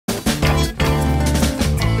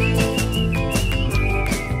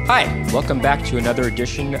Hi, welcome back to another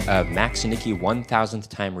edition of Max and Nicky 1000th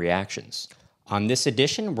Time Reactions. On this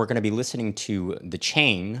edition, we're going to be listening to The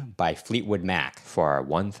Chain by Fleetwood Mac. For our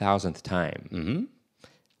 1000th time.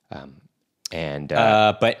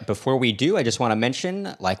 But before we do, I just want to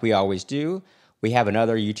mention, like we always do, we have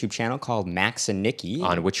another YouTube channel called Max and Nicky,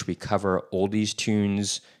 on which we cover oldies,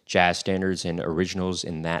 tunes, jazz standards, and originals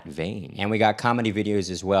in that vein. and we got comedy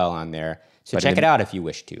videos as well on there. So check it out if you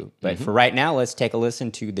wish to. But for right now, let's take a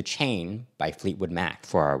listen to The Chain by Fleetwood Mac.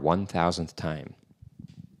 For our 1000th time.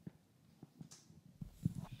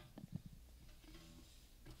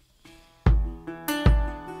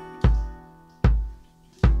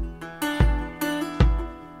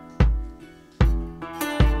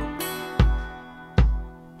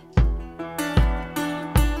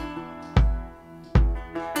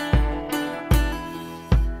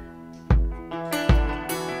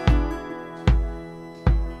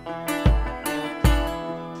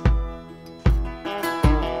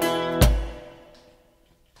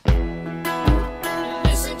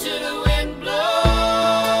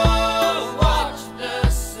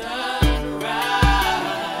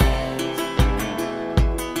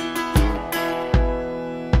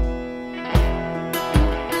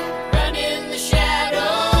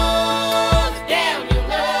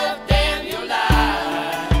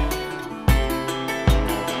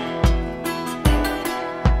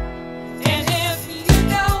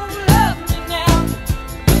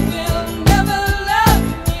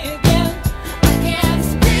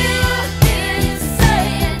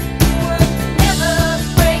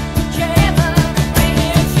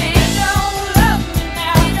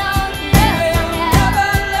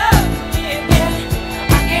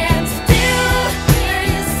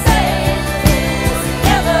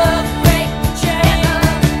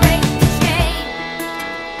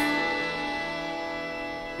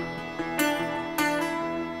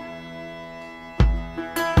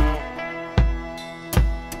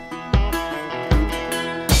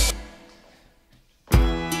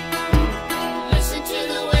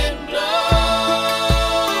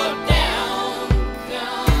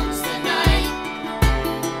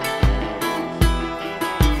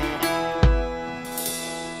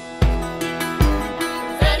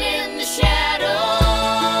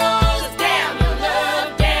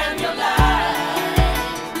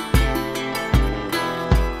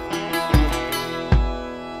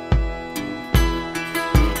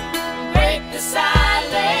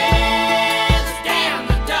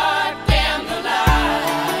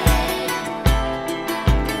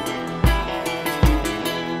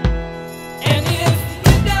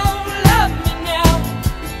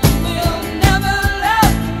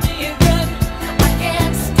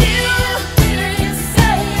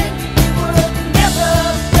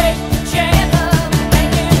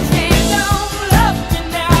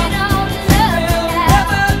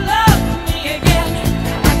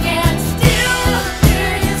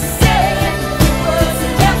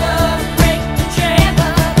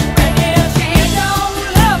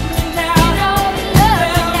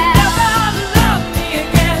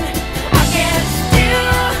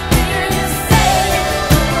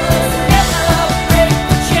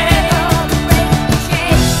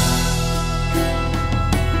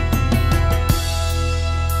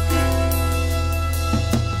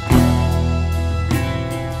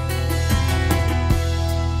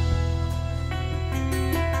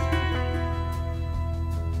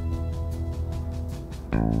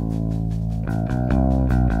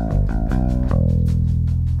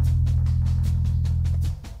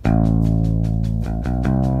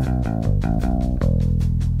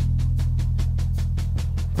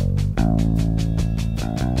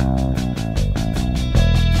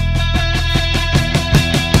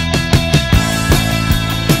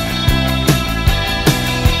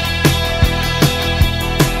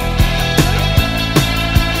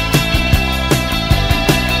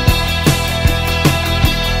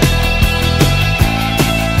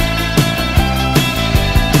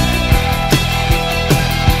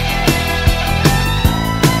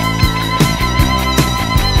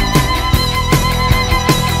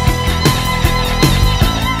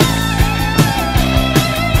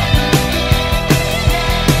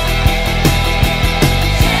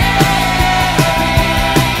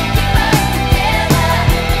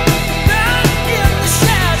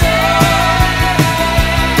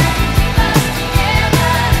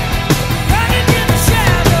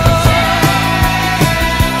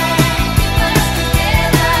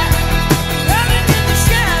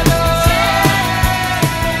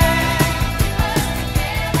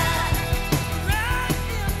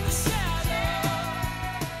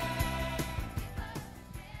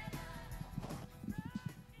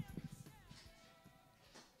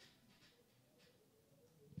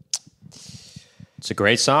 It's a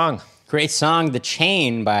great song. Great song, "The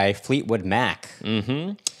Chain" by Fleetwood Mac.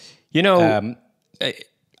 You know,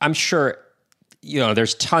 I'm sure,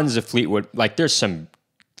 there's tons of Fleetwood, like there's some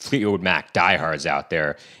Fleetwood Mac diehards out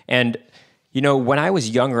there. And, when I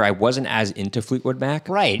was younger, I wasn't as into Fleetwood Mac.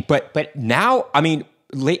 Right. But now, I mean,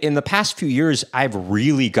 in the past few years, I've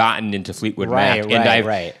really gotten into Fleetwood Mac.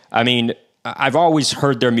 Right. I mean, I've always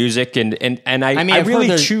heard their music, and I I've really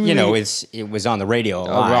heard truly, it was on the radio a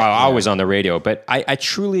lot. Always on the radio. But I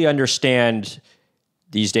truly understand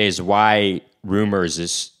these days why Rumors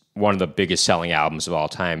is one of the biggest selling albums of all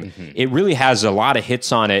time. It really has a lot of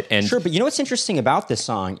hits on it. And Sure, but what's interesting about this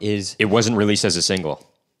song is it wasn't released as a single.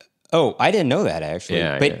 Oh, I didn't know that actually.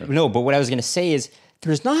 Yeah, but what I was going to say is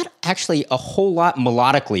there's not actually a whole lot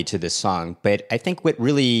melodically to this song, but I think what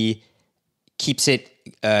really keeps it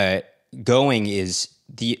going is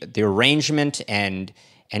the arrangement and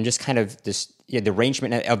just kind of this the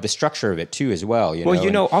arrangement of the structure of it too as well.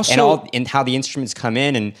 Also and how the instruments come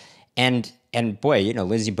in and boy,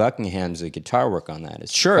 Lindsey Buckingham's guitar work on that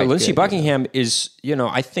is sure. Lindsey good, Buckingham is,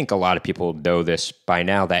 I think a lot of people know this by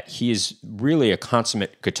now that he is really a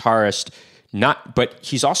consummate guitarist. But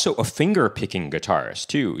he's also a finger picking guitarist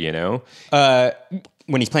too.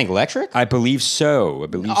 When he's playing electric, I believe so.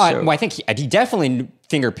 Well, I think he definitely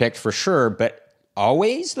finger picked for sure, but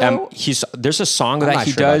always though. There's a song that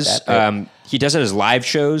he does. He does it as live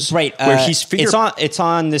shows, right? Where he's it's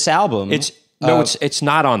on this album. It's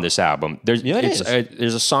not on this album. There's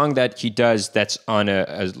is. A song that he does that's on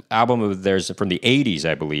a album of theirs from the 80s,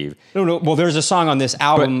 I believe. No. Well, there's a song on this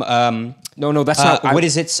album. No, that's not. What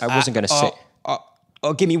is it? I wasn't going to say.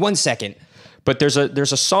 Give me 1 second. But there's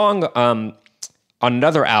a song on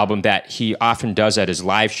another album that he often does at his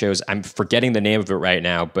live shows. I'm forgetting the name of it right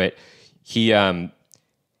now, but he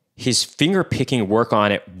his finger picking work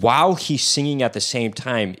on it while he's singing at the same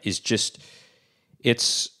time is just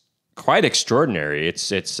it's quite extraordinary.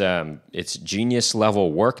 It's genius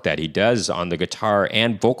level work that he does on the guitar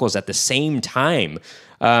and vocals at the same time,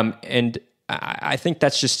 and I think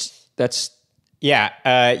that's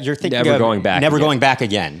you're thinking never going back, going back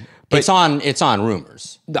again. But it's on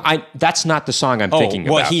Rumors. That's not the song I'm thinking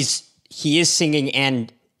about. Well, he is singing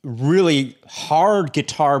and really hard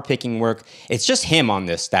guitar picking work. It's just him on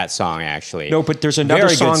that song actually. No, but there's another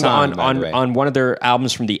Very good song on on one of their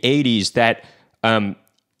albums from the 80s that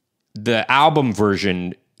the album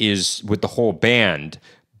version is with the whole band,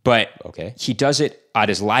 but he does it at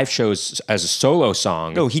his live shows as a solo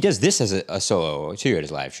song. No, he does this as a solo too at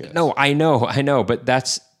his live shows. No, I know, but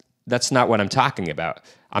that's not what I'm talking about.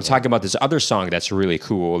 I'm talking about this other song that's really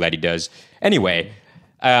cool that he does. Anyway,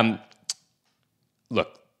 look,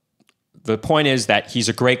 the point is that he's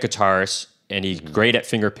a great guitarist and he's great at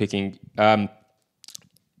finger picking, and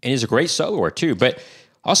he's a great soloist too. But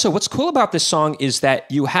also, what's cool about this song is that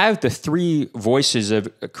you have the three voices of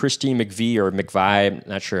Christine McVie or McVie, I'm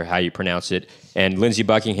not sure how you pronounce it, and Lindsey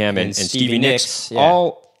Buckingham and Stevie Nicks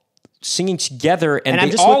all singing together. And I'm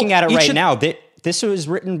just looking at it right now. This was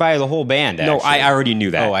written by the whole band. Actually. No, I already knew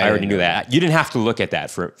that. I already knew that. You didn't have to look at that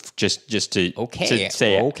for just to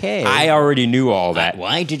say okay. I already knew all that.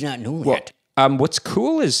 Why did not know that? What's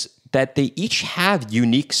cool is that they each have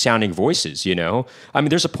unique sounding voices, I mean,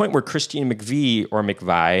 there's a point where Christine McVie or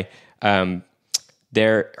McVie,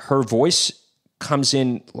 her voice comes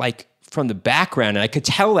in like from the background, and I could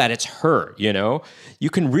tell that it's her, You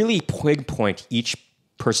can really pinpoint each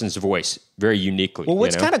person's voice very uniquely. Well,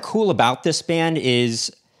 what's kind of cool about this band is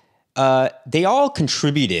they all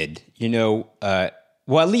contributed,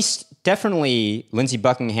 well, at least definitely Lindsey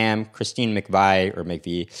Buckingham, Christine McVie or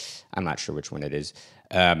McVie, I'm not sure which one it is,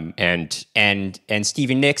 and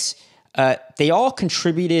Stevie Nicks. They all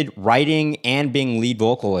contributed writing and being lead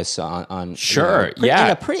vocalists on sure, in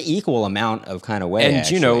a pretty equal amount of kind of way. And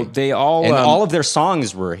actually. they all all of their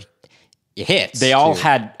songs were hits. They all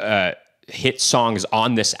had hit songs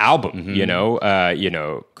on this album.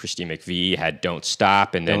 Christine McVie had "Don't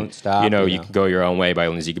Stop," and then Don't Stop, you can go your own way by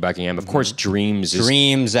Lindsey Buckingham. Of course, Dreams.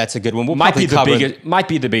 That's a good one. Might be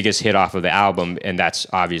the biggest hit off of the album, and that's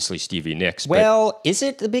obviously Stevie Nicks. Well, is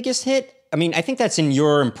it the biggest hit? I mean, I think that's in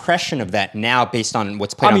your impression of that now, based on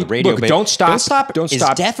what's played on the radio. Look, but Don't Stop is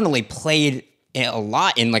definitely played a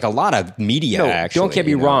lot in a lot of media. No, actually, don't get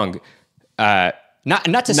me wrong. Not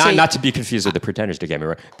to be confused with the Pretenders, to get me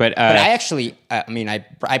wrong, but I actually,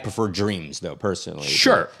 I prefer Dreams though personally.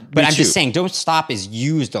 Sure, but I'm just saying, Don't Stop is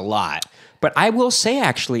used a lot. But I will say,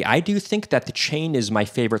 actually, I do think that The Chain is my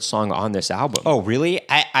favorite song on this album. Oh, really?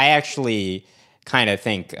 I actually kind of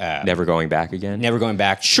think Never Going Back Again. Never Going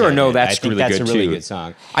Back. Sure, Yeah, no, I that's think really that's good a really too. good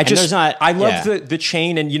song. I And just, there's not, I love yeah. the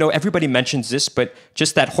chain, and everybody mentions this, but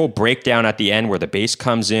just that whole breakdown at the end where the bass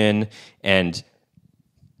comes in, and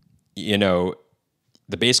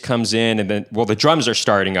the bass comes in, and then the drums are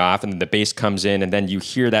starting off, and then the bass comes in, and then you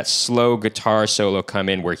hear that slow guitar solo come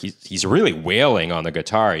in where he's really wailing on the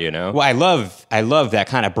guitar. Well, I love that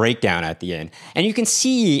kind of breakdown at the end, and you can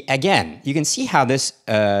see how this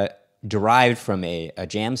derived from a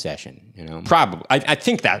jam session. Probably, I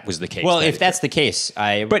think that was the case. Well, if that's the case,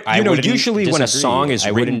 I wouldn't usually when a disagree. song is I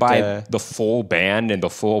written wouldn't, by the full band and the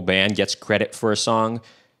full band gets credit for a song,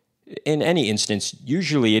 in any instance,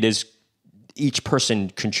 usually it is each person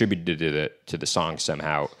contributed to the song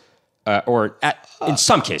somehow, in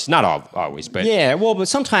some cases, not always, but yeah. Well, but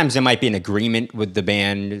sometimes there might be an agreement with the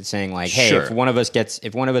band saying like, "Hey, Sure. if one of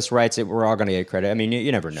us writes it, we're all going to get credit." I mean,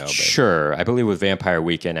 you never know. But sure. I believe with Vampire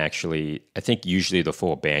Weekend, actually, I think usually the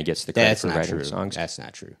full band gets the credit that's for not writing true. the songs. That's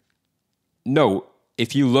not true. No,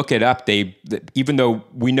 if you look it up, even though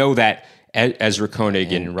we know that Ezra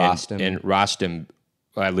Koenig and Rostam,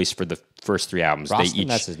 well, at least for the first 3 albums, Rostam,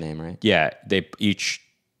 that's his name, right? Yeah, they each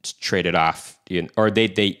traded off, or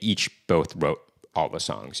they each both wrote all the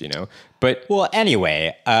songs, But Well,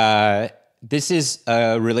 anyway, this is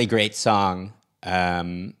a really great song,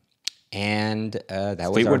 and that was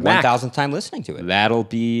our Fleetwood Mac. 1,000th time listening to it. that'll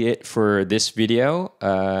be it for this video.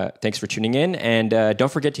 Thanks for tuning in, and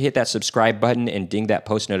don't forget to hit that subscribe button and ding that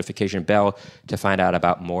post notification bell to find out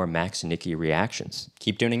about more Max and Nicky reactions.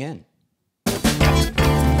 Keep tuning in.